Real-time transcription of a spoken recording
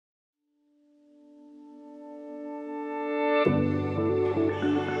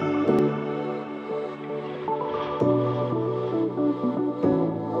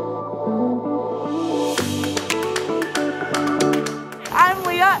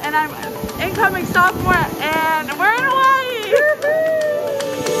and I'm incoming sophomore, and we're in Hawaii!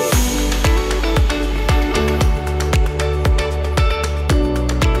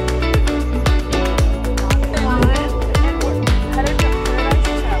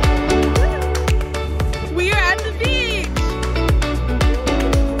 We are at the beach!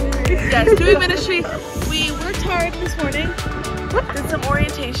 Yes, doing ministry. We worked hard this morning, did some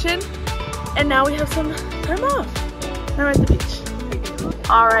orientation, and now we have some time off. Now we're at the beach.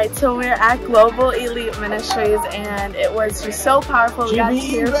 Alright, so we're at Global Elite Ministries, and it was just so powerful. We got to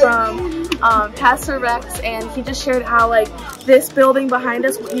hear from Pastor Rex, and he just shared how like this building behind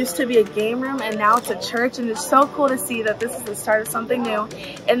us used to be a game room and now it's a church, and it's so cool to see that this is the start of something new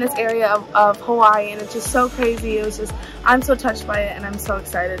in this area of Hawaii, and it's just so crazy. It was just, I'm so touched by it, and I'm so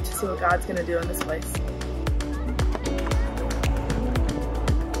excited to see what God's going to do in this place.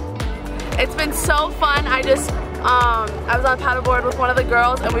 It's been so fun. I was on paddleboard with one of the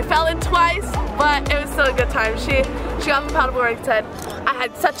girls and we fell in twice, but it was still a good time. She got the paddleboard and said, I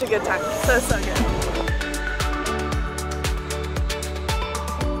had such a good time. So good.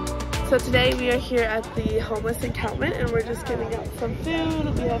 So today we are here at the homeless encampment, and we're just giving out some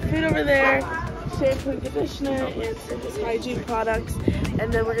food. We have food over there, shampoo and conditioner, and some just hygiene products.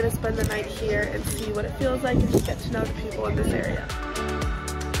 And then we're gonna spend the night here and see what it feels like and just get to know the people in this area.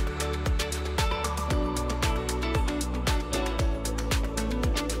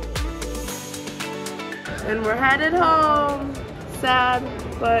 And we're headed home. Sad,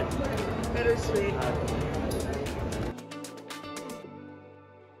 but bittersweet.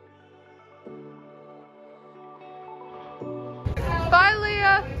 Bye,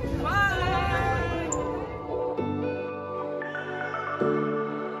 Leah. Bye.